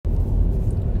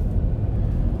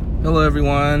Hello,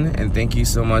 everyone, and thank you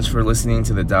so much for listening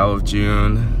to the Tao of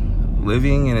June,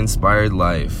 Living an Inspired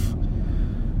Life.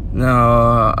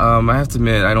 Now, I have to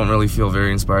admit, I don't really feel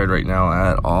very inspired right now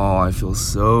at all. I feel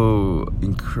so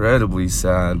incredibly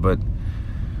sad, but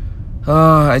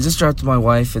I just dropped my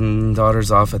wife and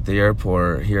daughters off at the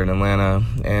airport here in Atlanta,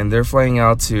 and they're flying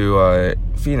out to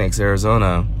Phoenix,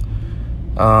 Arizona.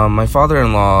 My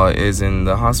father-in-law is in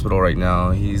the hospital right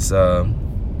now. They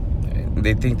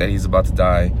think that he's about to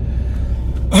die.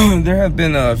 There have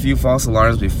been a few false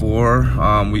alarms before.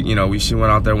 She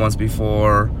went out there once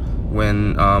before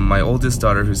when my oldest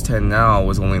daughter, who's 10 now,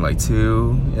 was only like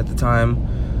 2 at the time.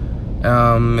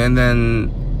 And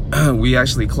then we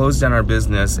actually closed down our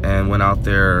business and went out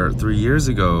there 3 years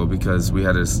ago because we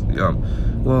had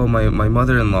my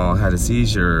mother-in-law had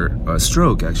a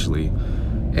stroke actually,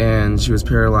 and she was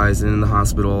paralyzed and in the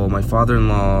hospital. My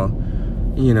father-in-law,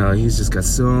 he's just got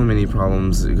so many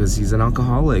problems because he's an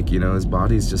alcoholic. His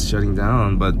body's just shutting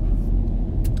down. But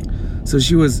so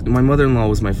my mother-in-law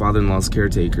was my father-in-law's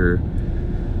caretaker.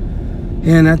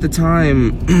 And at the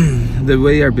time, the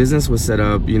way our business was set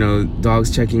up, dogs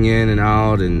checking in and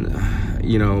out, and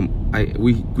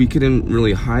we couldn't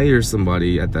really hire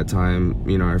somebody at that time,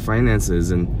 our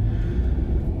finances, and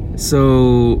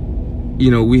so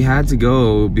we had to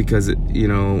go because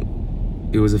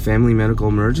it was a family medical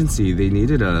emergency. They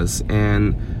needed us,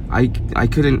 and I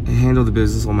couldn't handle the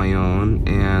business on my own,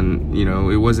 and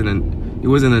it wasn't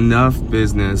enough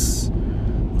business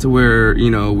to where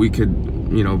we could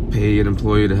pay an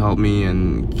employee to help me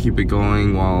and keep it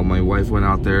going while my wife went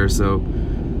out there. So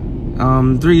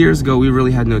 3 years ago we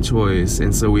really had no choice,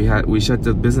 and so we shut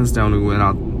the business down. We went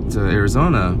out to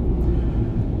Arizona.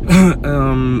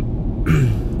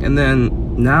 And then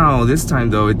now, this time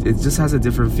though, it just has a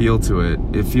different feel to it.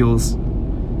 It feels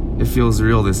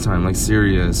real this time, like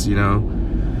serious,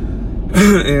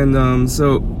 And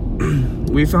so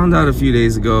we found out a few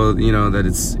days ago, that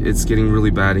it's getting really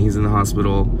bad and he's in the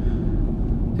hospital.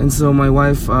 And so my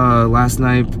wife last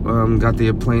night got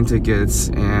the plane tickets,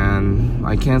 and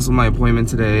I canceled my appointment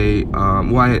today.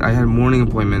 I had a morning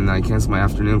appointment and I canceled my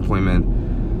afternoon appointment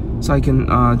so I can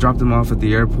drop them off at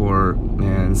the airport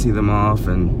and see them off.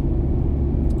 And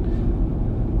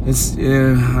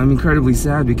I'm incredibly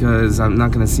sad because I'm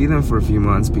not going to see them for a few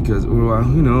months because,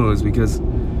 who knows, because,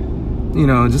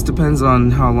 it just depends on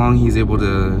how long he's able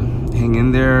to hang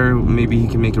in there. Maybe he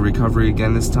can make a recovery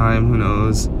again this time, who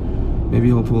knows, maybe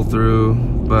he'll pull through.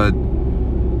 But,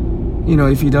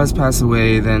 if he does pass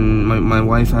away, then my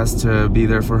wife has to be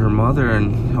there for her mother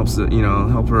and help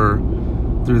her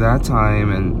through that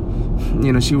time. And,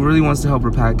 she really wants to help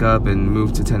her pack up and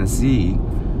move to Tennessee.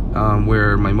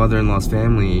 Where my mother-in-law's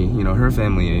family, her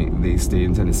family, they stay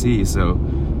in Tennessee.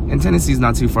 And Tennessee's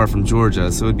not too far from Georgia,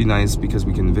 so it'd be nice because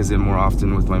we can visit more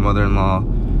often with my mother-in-law.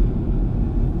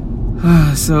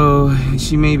 So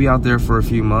she may be out there for a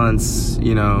few months,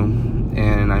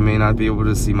 and I may not be able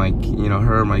to see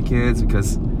her or my kids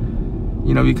because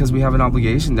we have an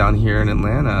obligation down here in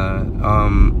Atlanta.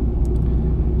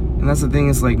 And that's the thing,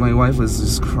 it's like my wife was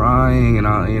just crying, and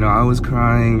I was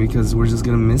crying because we're just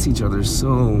gonna miss each other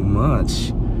so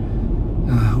much.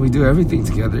 We do everything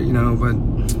together, but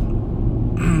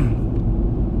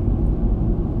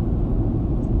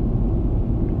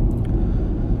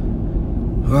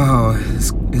wow,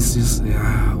 it's just,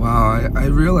 wow, I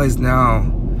realize now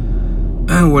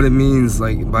what it means,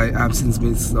 like, by absence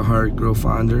makes the heart grow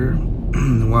fonder.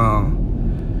 Wow,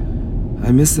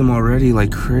 I miss them already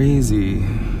like crazy.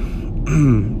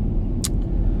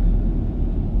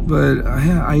 But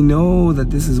I know that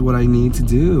this is what I need to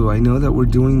do. I know that we're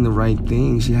doing the right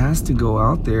thing. She has to go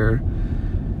out there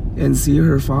and see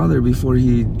her father before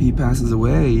he passes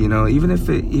away. Even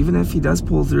if he does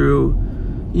pull through,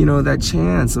 that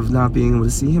chance of not being able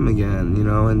to see him again.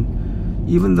 And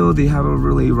even though they have a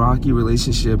really rocky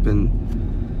relationship, and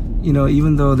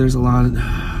even though there's a lot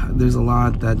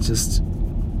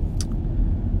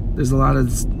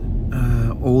of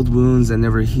old wounds that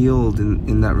never healed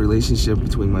in that relationship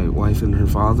between my wife and her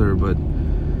father. But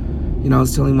I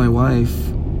was telling my wife,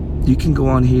 you can go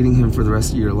on hating him for the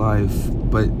rest of your life,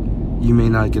 but you may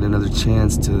not get another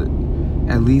chance to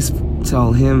at least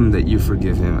tell him that you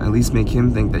forgive him, at least make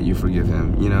him think that you forgive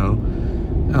him,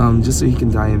 just so he can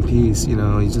die in peace. You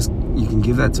can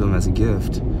give that to him as a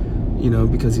gift,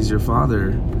 because he's your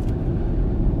father.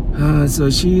 So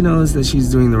she knows that she's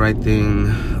doing the right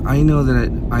thing. I know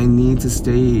that I need to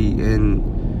stay, and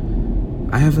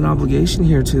I have an obligation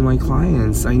here to my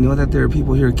clients. I know that there are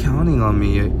people here counting on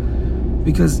me,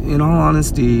 because in all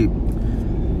honesty,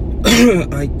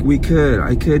 I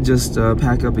could just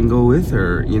pack up and go with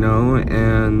her,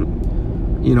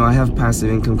 and you know, I have passive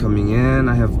income coming in.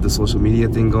 I have the social media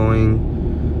thing going.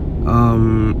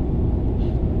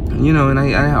 You know, and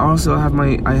I also have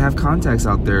I have contacts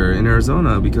out there in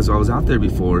Arizona because I was out there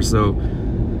before. So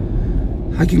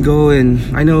I can go, and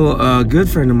I know a good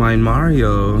friend of mine,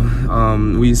 Mario,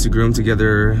 we used to groom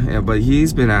together, but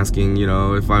he's been asking, you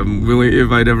know, if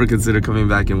I'd ever consider coming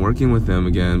back and working with him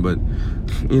again. But,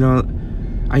 you know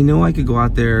I could go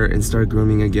out there and start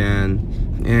grooming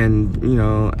again and, you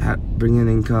know, bring in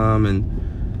income. And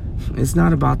it's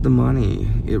not about the money.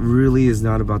 It really is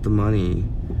not about the money.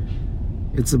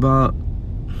 It's about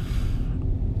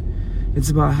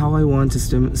how I want to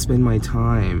spend my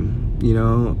time, you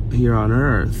know, here on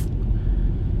earth.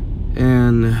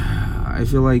 And I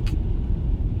feel like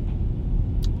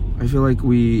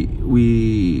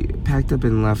we packed up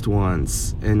and left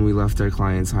once, and we left our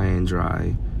clients high and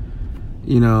dry,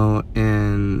 you know.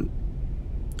 And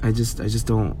I just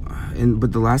don't.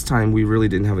 But the last time we really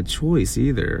didn't have a choice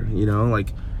either, you know.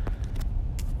 Like,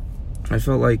 I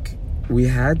felt like we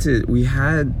had to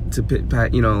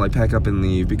pack, you know, like pack up and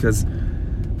leave, because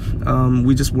we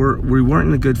weren't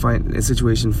in a good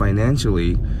situation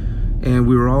financially, and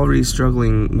we were already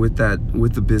struggling with the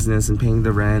business and paying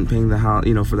the rent, paying the house,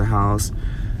 you know, for the house.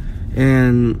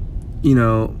 And, you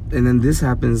know, and then this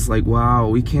happens, like, wow,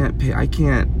 we can't pay. I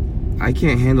can't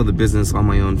handle the business on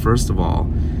my own, first of all,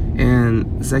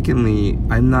 and secondly,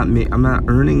 I'm not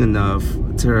earning enough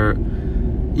to,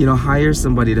 you know, hire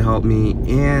somebody to help me,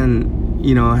 and,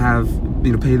 you know,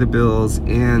 pay the bills,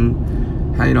 and,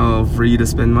 you know, for you to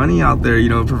spend money out there, you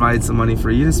know, provide some money for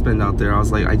you to spend out there. I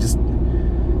was like,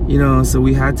 you know, so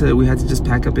we had to just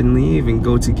pack up and leave and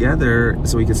go together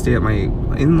so we could stay at my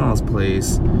in-laws'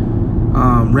 place,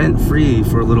 rent free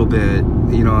for a little bit,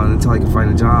 you know, until I could find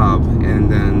a job.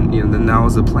 And then, you know, then that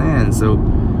was the plan. So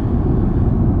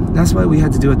that's why we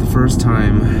had to do it the first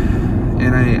time.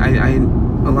 And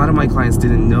a lot of my clients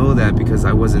didn't know that because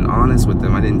I wasn't honest with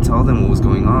them. I didn't tell them what was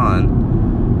going on.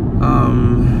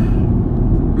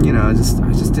 You know, I just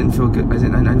didn't feel good. I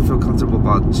didn't feel comfortable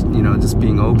about, you know, just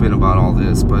being open about all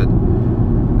this. But,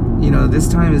 you know, this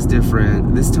time is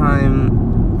different. This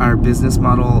time our business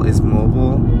model is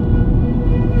mobile.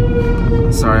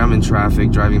 Sorry, I'm in traffic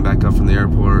driving back up from the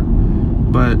airport.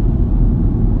 But,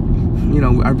 you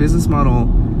know, our business model,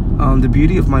 the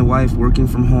beauty of my wife working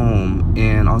from home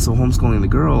and also homeschooling the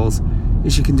girls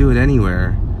is she can do it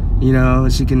anywhere. You know,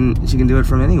 she can do it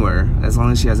from anywhere as long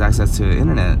as she has access to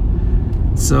internet.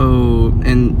 So,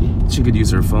 and she could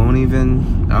use her phone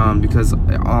even, because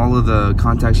all of the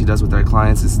contacts she does with our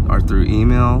clients are through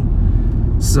email,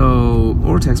 so,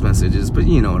 or text messages. But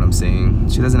you know what I'm saying.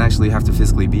 She doesn't actually have to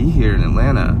physically be here in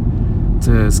Atlanta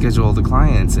to schedule all the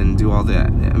clients and do all the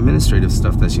administrative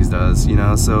stuff that she does, you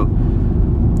know. So,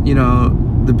 you know,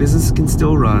 the business can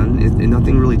still run, and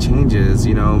nothing really changes,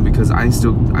 you know, because I'm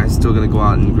still gonna go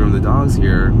out and groom the dogs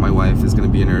here. My wife is gonna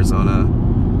be in Arizona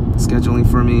scheduling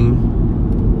for me,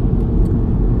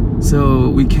 so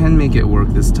we can make it work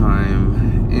this time.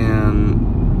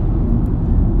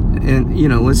 And you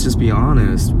know, let's just be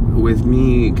honest, with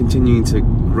me continuing to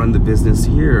run the business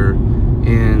here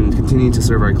and continuing to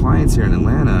serve our clients here in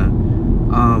Atlanta,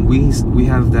 we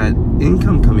have that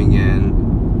income coming in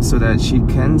so that she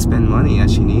can spend money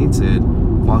as she needs it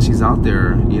while she's out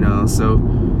there, you know. So,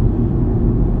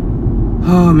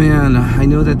 oh man, I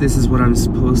know that this is what I'm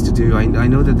supposed to do. I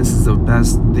know that this is the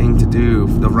best thing to do,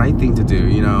 the right thing to do,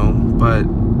 you know. But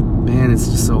man, it's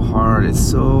just so hard. It's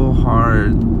so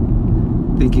hard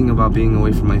thinking about being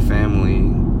away from my family,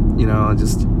 you know.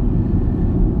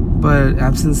 But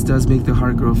absence does make the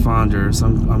heart grow fonder. So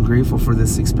I'm grateful for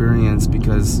this experience,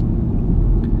 because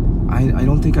I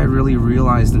don't think I really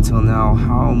realized until now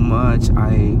how much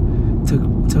I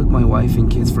took my wife and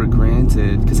kids for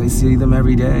granted, because I see them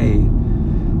every day,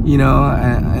 you know,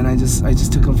 and I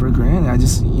just took them for granted.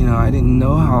 You know, I didn't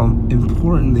know how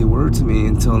important they were to me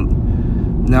until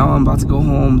now. I'm about to go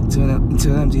home to an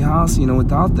empty house, you know,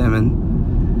 without them. And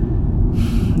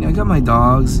yeah, I got my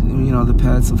dogs, you know, the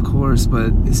pets, of course,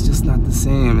 but it's just not the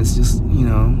same. It's just, you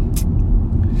know,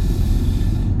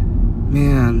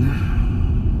 man.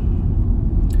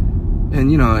 And,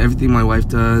 you know, everything my wife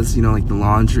does, you know, like the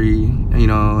laundry, you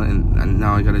know, and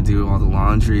now I got to do all the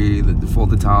laundry, the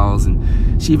fold the towels,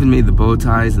 and she even made the bow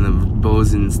ties and the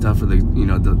bows and stuff for the, you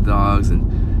know, the dogs,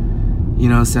 and, you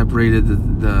know, separated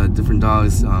the different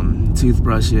dogs'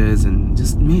 toothbrushes, and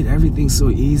just made everything so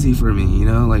easy for me, you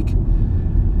know, like,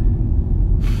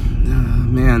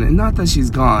 man. And not that she's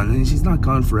gone, and she's not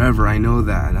gone forever, I know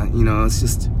that, you know. It's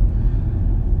just,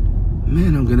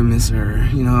 man, I'm gonna miss her,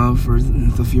 you know, for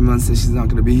the few months that she's not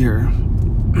gonna be here.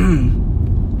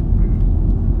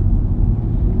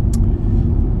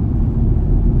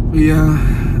 Yeah.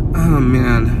 Oh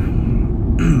man.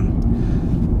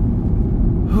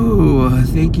 Oh,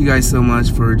 thank you guys so much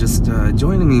for just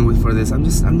joining me for this. I'm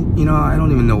you know, I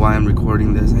don't even know why I'm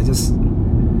recording this. I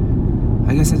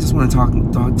guess I just want to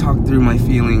talk through my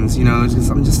feelings. You know,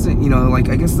 I'm just you know, like,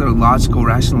 I guess the logical,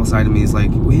 rational side of me is like,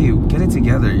 wait, get it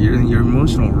together. You're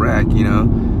emotional wreck. You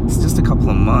know, it's just a couple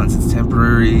of months. It's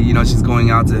temporary. You know, she's going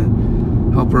out to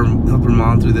help her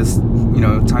mom through this, you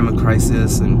know, time of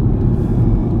crisis, and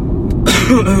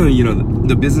you know,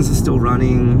 the business is still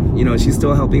running. You know, she's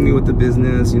still helping me with the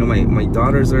business. You know, my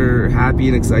daughters are happy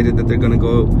and excited that they're gonna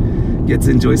go get to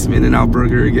enjoy some In-N-Out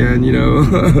Burger again. You know,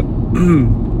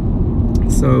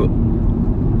 so,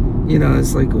 you know,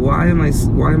 it's like, why am I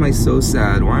so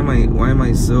sad? Why am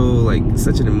I so, like,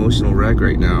 such an emotional wreck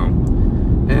right now?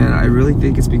 And I really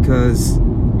think it's because,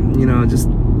 you know, just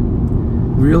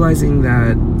realizing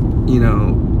that, you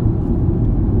know,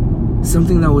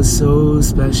 something that was so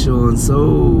special and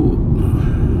so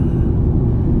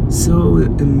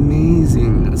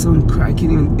amazing, so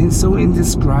so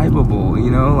indescribable, you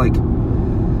know, like,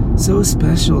 so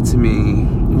special to me,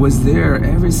 was there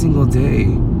every single day.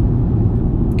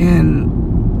 And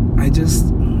I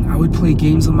would play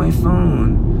games on my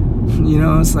phone. You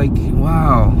know, it's like,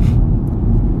 wow.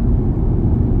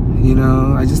 You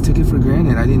know, I just took it for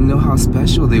granted. I didn't know how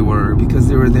special they were because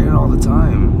they were there all the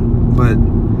time. But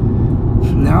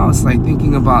now it's like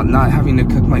thinking about not having to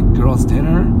cook my girls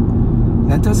dinner.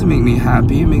 That doesn't make me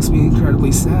happy. It makes me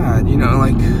incredibly sad. You know,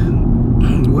 like,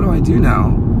 what do I do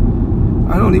now?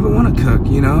 I don't even want to cook,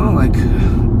 you know, like,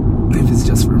 if it's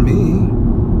just for me.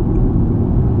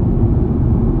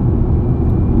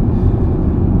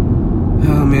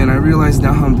 Oh man, I realize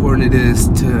now how important it is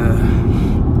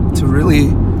to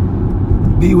really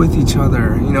be with each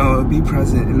other, you know, be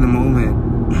present in the moment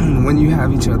when you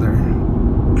have each other.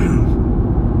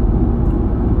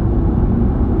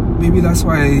 Maybe that's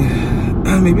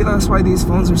why these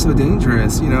phones are so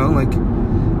dangerous, you know, like,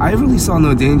 I really saw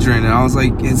no danger in it. I was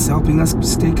like, it's helping us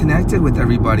stay connected with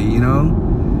everybody, you know?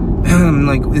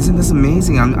 Like, isn't this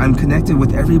amazing? I'm connected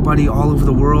with everybody all over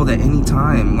the world at any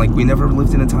time. Like, we never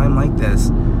lived in a time like this.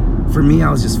 For me,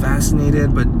 I was just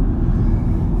fascinated, but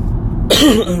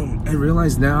I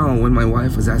realize now when my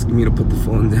wife was asking me to put the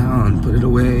phone down, put it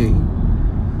away,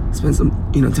 spend some,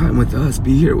 you know, time with us,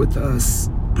 be here with us.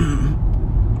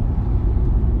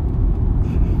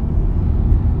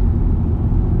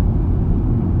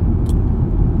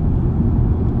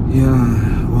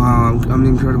 Yeah, wow, I'm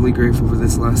incredibly grateful for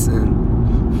this lesson,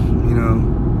 you know.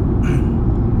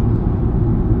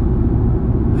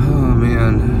 Oh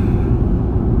man.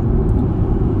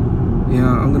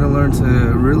 Yeah, I'm gonna learn to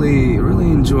really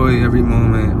enjoy every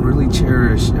moment, really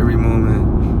cherish every moment,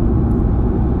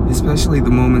 especially the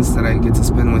moments that I get to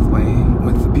spend with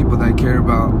the people that I care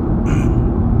about.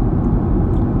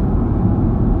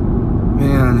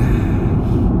 Man.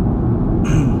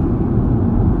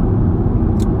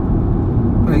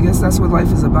 I guess that's what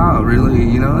life is about, really.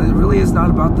 You know, it really is not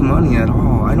about the money at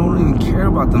all. I don't even care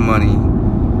about the money.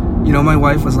 You know, my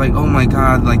wife was like, oh my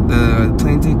God, like, the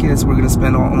plane tickets, we're gonna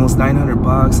spend almost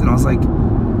 $900. And I was like,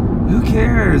 who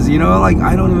cares? You know, like,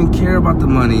 I don't even care about the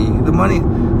money. The money,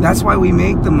 that's why we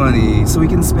make the money, so we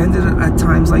can spend it at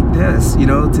times like this, you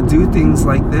know, to do things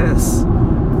like this.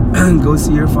 Go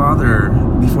see your father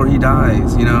before he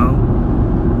dies, you know.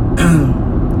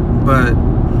 But,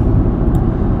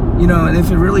 you know, and if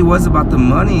it really was about the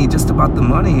money, just about the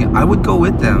money, I would go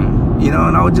with them, you know,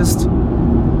 and I would just,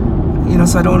 you know,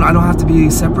 so I don't have to be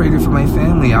separated from my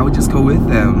family. I would just go with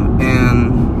them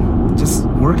and just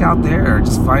work out there,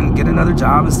 just get another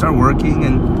job and start working,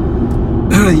 and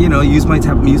you know, use my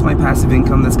passive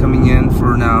income that's coming in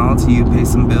for now to pay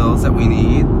some bills that we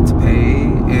need to pay.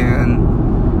 And,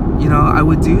 you know, I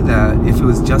would do that if it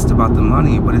was just about the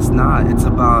money, but it's not. It's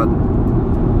about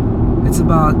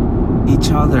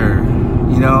each other,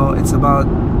 you know. It's about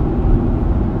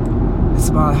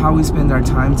how we spend our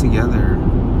time together.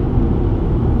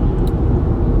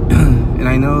 And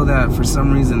I know that for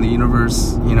some reason the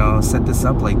universe, you know, set this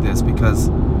up like this because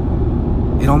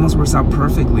it almost works out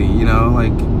perfectly, you know.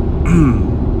 Like,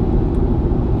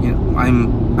 you know,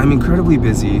 I'm incredibly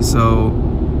busy, so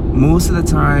most of the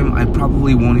time I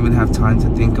probably won't even have time to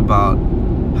think about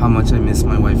how much I miss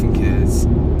my wife and kids.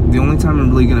 The only time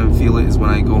I'm really gonna feel it is when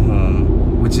I go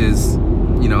home, which is,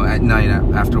 you know, at night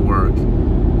after work,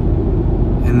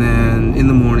 and then in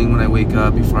the morning when I wake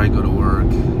up before I go to work.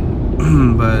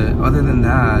 But other than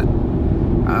that,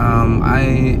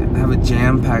 I have a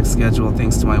jam-packed schedule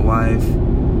thanks to my wife,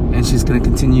 and she's gonna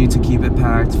continue to keep it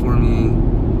packed for me.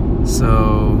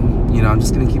 So, you know, I'm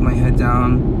just gonna keep my head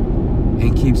down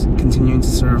and keep continuing to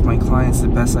serve my clients the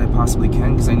best I possibly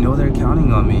can, because I know they're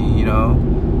counting on me, you know.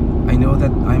 I know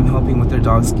that I'm helping with their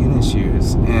dog skin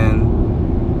issues,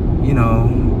 and, you know,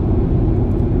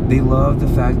 they love the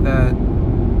fact that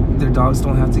their dogs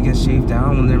don't have to get shaved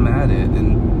down when they're matted,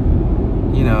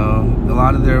 and, you know, a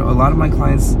lot of my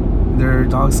clients, their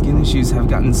dog skin issues have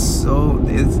gotten so,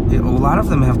 a lot of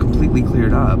them have completely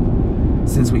cleared up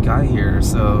since we got here.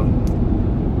 So,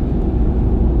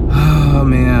 oh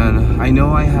man, I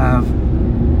know I have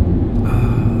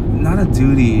not a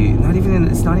duty,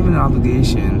 it's not even an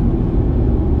obligation.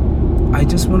 I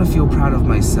just want to feel proud of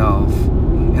myself,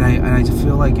 and I just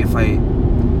feel like if I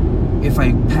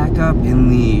pack up and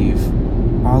leave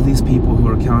all these people who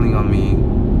are counting on me,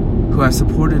 who have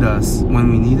supported us when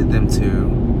we needed them to,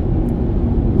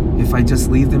 if I just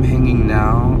leave them hanging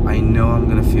now, I know I'm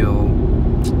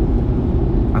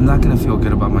not gonna feel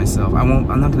good about myself. I'm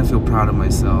not gonna feel proud of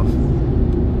myself.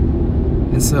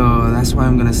 And so that's why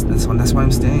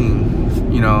I'm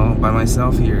staying, you know, by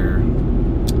myself here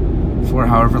for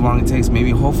however long it takes,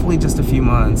 maybe hopefully just a few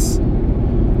months.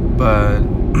 But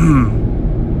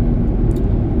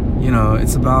you know,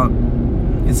 it's about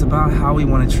how we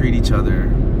want to treat each other,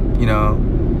 you know,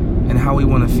 and how we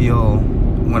want to feel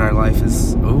when our life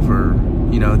is over.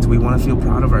 You know, do we want to feel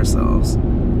proud of ourselves?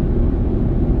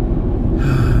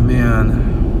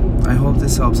 Man, I hope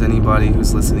this helps anybody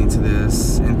who's listening to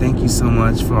this, and thank you so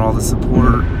much for all the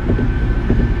support.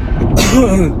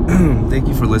 Thank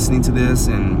you for listening to this,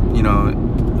 and, you know,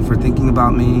 for thinking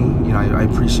about me. You know, I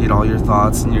appreciate all your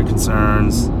thoughts and your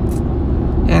concerns.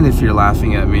 And if you're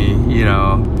laughing at me, you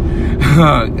know,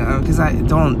 because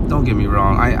don't get me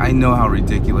wrong, I know how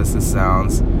ridiculous this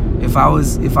sounds. If I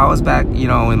was back, you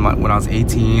know, when I was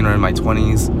 18 or in my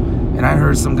 20s, and I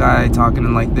heard some guy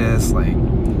talking like this, like,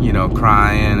 you know,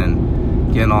 crying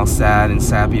and getting all sad and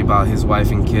sappy about his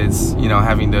wife and kids, you know,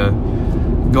 having to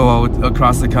go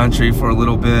across the country for a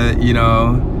little bit, you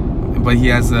know, but he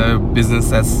has a business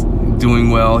that's doing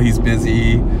well, he's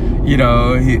busy, you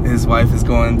know, his wife is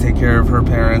going to take care of her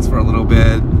parents for a little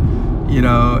bit, you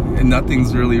know, and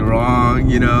nothing's really wrong,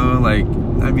 you know, like,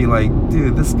 I'd be like,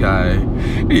 dude, this guy,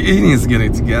 he needs to get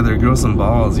it together, grow some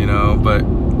balls, you know. But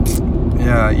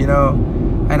yeah, you know,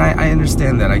 and I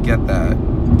understand that, I get that,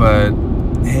 but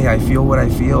hey, I feel what I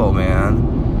feel,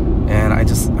 man, and I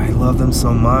love them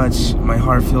so much. My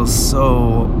heart feels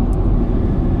so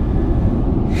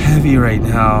heavy right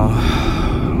now.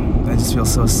 I just feel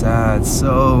so sad,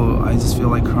 I just feel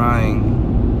like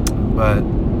crying. But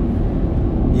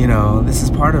you know, this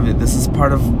is part of it. This is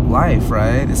part of life,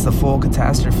 right? It's the full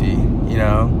catastrophe, you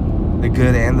know, the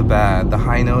good and the bad, the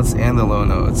high notes and the low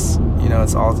notes. You know,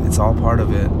 it's all part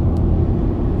of it.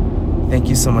 Thank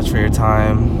you so much for your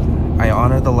time. I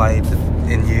honor the light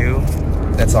in you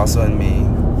that's also in me.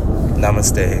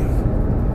 Namaste.